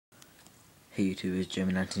Hey YouTube, it's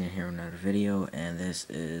Jimmy19 here with another video, and this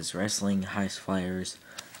is Wrestling Heist Flyers.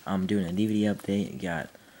 I'm doing a DVD update.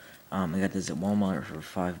 I got this at Walmart for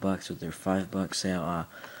 $5 with their $5 sale.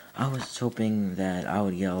 I was hoping that I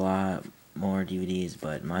would get a lot more DVDs,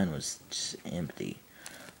 but mine was just empty.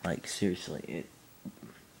 Like seriously,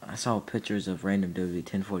 I saw pictures of random WWE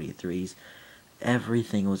 1043s.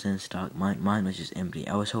 Everything was in stock. Mine was just empty.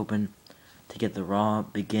 I was hoping to get the Raw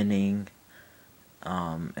beginning.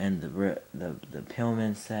 And the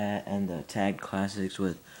Pillman set and the Tag Classics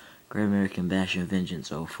with Great American Bash and Vengeance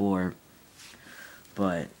 04,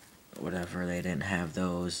 but whatever, they didn't have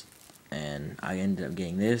those, and I ended up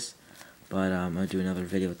getting this. But I'm gonna do another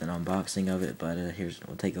video with an unboxing of it. But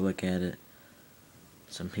we'll take a look at it.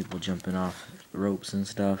 Some people jumping off ropes and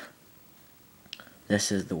stuff.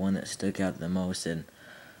 This is the one that stuck out the most, and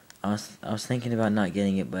I was thinking about not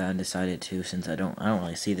getting it, but I decided to, since I don't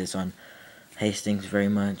really see this on Hastings very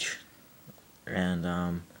much.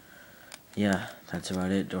 And yeah, that's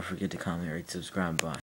about it. Don't forget to comment, rate, subscribe, bye.